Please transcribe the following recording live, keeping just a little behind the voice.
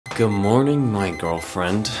Good morning, my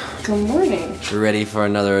girlfriend. Good morning. You ready for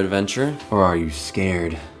another adventure? Or are you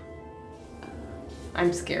scared?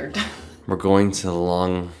 I'm scared. We're going to the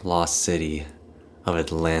long-lost city of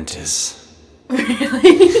Atlantis.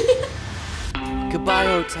 Really? Goodbye,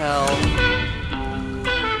 hotel.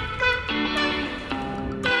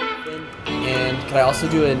 And can I also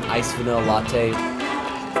do an iced vanilla latte?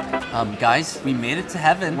 Guys, we made it to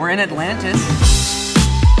heaven. We're in Atlantis.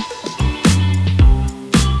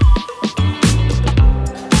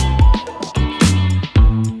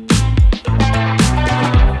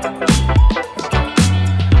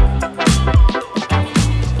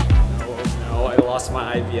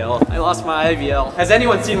 I lost my IVL. Has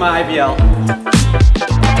anyone seen my IVL?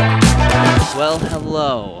 Well,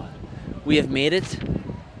 hello. We have made it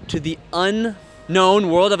to the unknown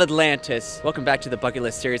world of Atlantis. Welcome back to the bucket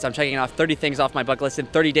list series. I'm checking off 30 things off my bucket list in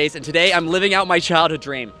 30 days, and today I'm living out my childhood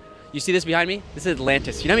dream. You see this behind me? This is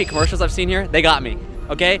Atlantis. You know how many commercials I've seen here? They got me,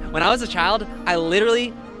 okay? When I was a child, I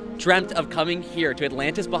literally dreamt of coming here to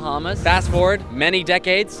Atlantis, Bahamas. Fast forward many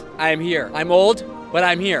decades, I am here. I'm old, but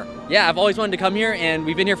I'm here. Yeah, I've always wanted to come here, and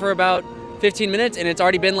we've been here for about 15 minutes, and it's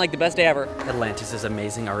already been like the best day ever. Atlantis is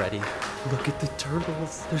amazing already. Look at the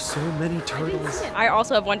turtles. There's so many turtles. I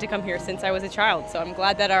also have wanted to come here since I was a child, so I'm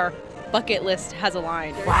glad that our bucket list has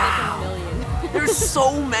aligned. There's Wow. like a million. There's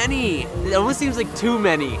so many. It almost seems like too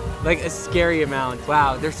many, like a scary amount.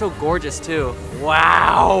 Wow, they're so gorgeous too.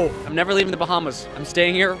 Wow. I'm never leaving the Bahamas. I'm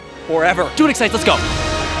staying here forever. Too excited, let's go.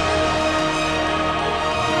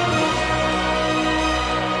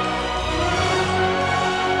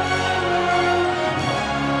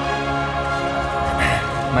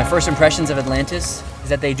 My first impressions of Atlantis is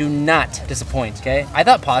that they do not disappoint, okay? I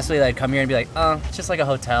thought possibly that I'd come here and be like, oh, it's just like a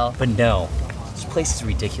hotel. But no, this place is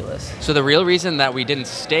ridiculous. So the real reason that we didn't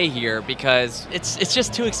stay here, because it's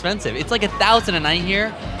just too expensive. It's like $1,000 a night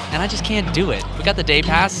here, and I just can't do it. We got the day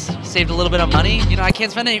pass, saved a little bit of money. You know, I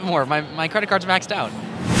can't spend any more. My credit card's maxed out.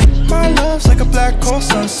 My love's like a black hole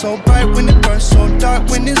sun, so bright when it burns, so dark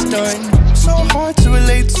when it's done. So hard to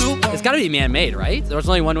relate to. It's gotta be man-made, right? There's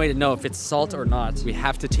only one way to know if it's salt or not. We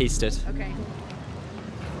have to taste it. Okay,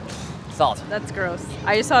 Salt. that's gross.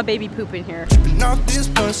 I just saw a baby poop in here. Not this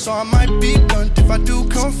blunt, so I might be blunt if I do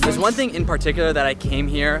come There's one thing in particular that I came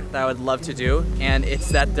here that I would love to do, and it's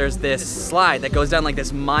that there's this slide that goes down like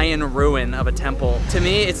this Mayan ruin of a temple. To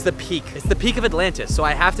me, it's the peak. It's the peak of Atlantis, so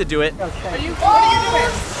I have to do it. What are you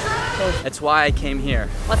doing? That's why I came here.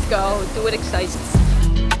 Let's go. Do it excites.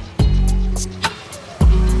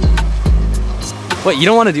 Wait, you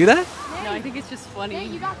don't want to do that? No, I think it's just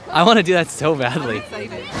funny. I want to do that so badly.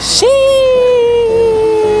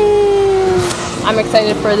 I'm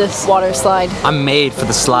excited for this water slide. I'm made for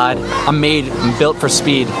the slide. I'm built for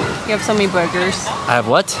speed. You have so many boogers. I have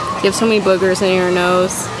what? You have so many boogers in your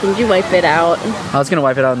nose. Can you wipe it out? I was gonna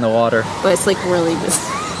wipe it out in the water. But it's like really good.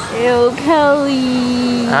 Ew,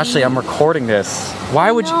 Kelly. Ashley, I'm recording this.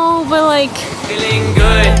 Why would you? No, but like. Feeling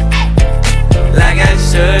good, like I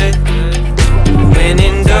should. When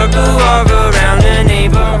in dark, I walk around the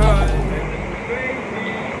neighborhood.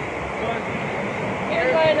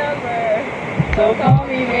 Here's my number. So call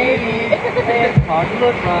me baby. It's hard to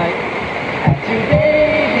look right at you,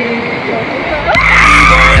 baby.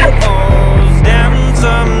 Falls down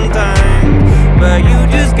sometimes, but you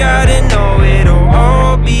just gotta know it'll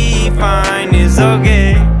all be fine. It's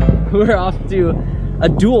okay. We're off to a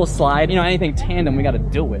dual slide. You know, anything tandem, we gotta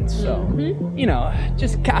do it. So, you know,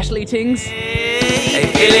 just casually things. Hey,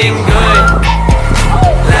 feeling good,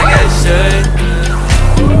 like I should.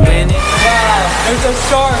 When it There's a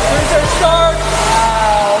shark. There's a shark.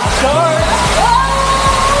 Wow, shark.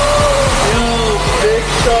 Dude, big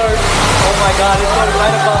shark. Oh my God, it's going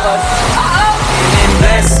right above us. feeling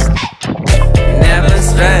blessed, never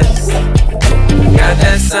stressed. Got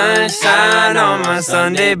that sunshine on my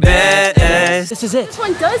Sunday best. This is it. This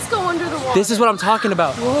one does go under the water. This is what I'm talking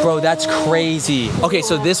about. Whoa. Bro, that's crazy. Okay,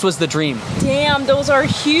 so this was the dream. Damn, those are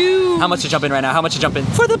huge. How much to jump in right now? How much to jump in?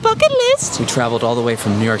 For the bucket list. We traveled all the way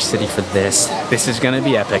from New York City for this. This is gonna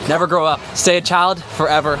be epic. Never grow up. Stay a child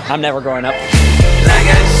forever. I'm never growing up. Like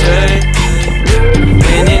I should.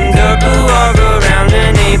 When in dark, I walk around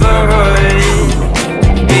the neighborhood.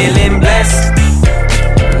 Feeling blessed,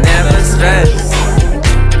 never stressed.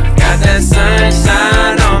 Got that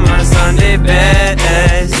sunshine on my Sunday best.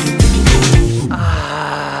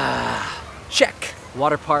 Check.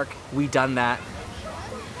 Water park. We done that.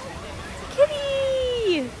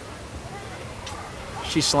 Kitty.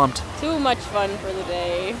 She slumped. Too much fun for the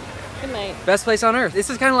day. Good night. Best place on earth. This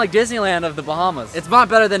is kind of like Disneyland of the Bahamas. It's not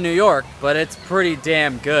better than New York, but it's pretty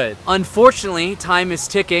damn good. Unfortunately, time is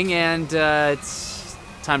ticking and it's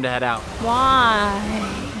Time to head out. Why?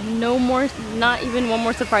 No more, not even one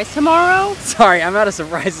more surprise tomorrow? Sorry, I'm out of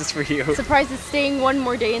surprises for you. Surprise is staying one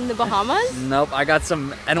more day in the Bahamas? Nope, I got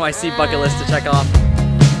some NYC bucket list to check off.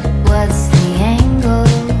 What's the angle?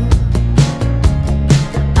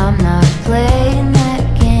 I'm not playing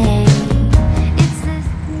that game. It's this.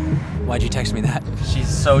 Why'd you text me that? She's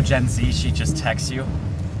so Gen Z, she just texts you.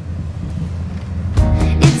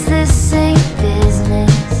 It's the same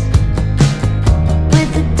business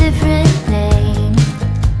with a different name.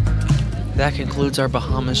 That concludes our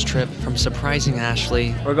Bahamas trip from surprising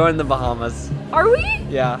Ashley We're going to the Bahamas. Are we?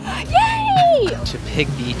 Yeah. Yay! to Pig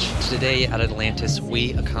Beach. Today at Atlantis,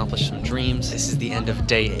 we accomplished some dreams. This is the end of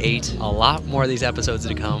day 8. A lot more of these episodes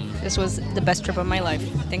to come. This was the best trip of my life.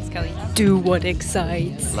 Thanks, Kelly. Do what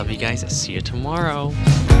excites. Love you guys. See you tomorrow.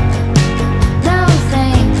 No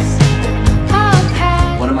thanks. I'll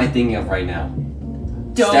pass. What am I thinking of right now?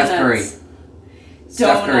 Donuts. Steph Curry.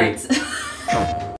 Steph Curry. Donuts.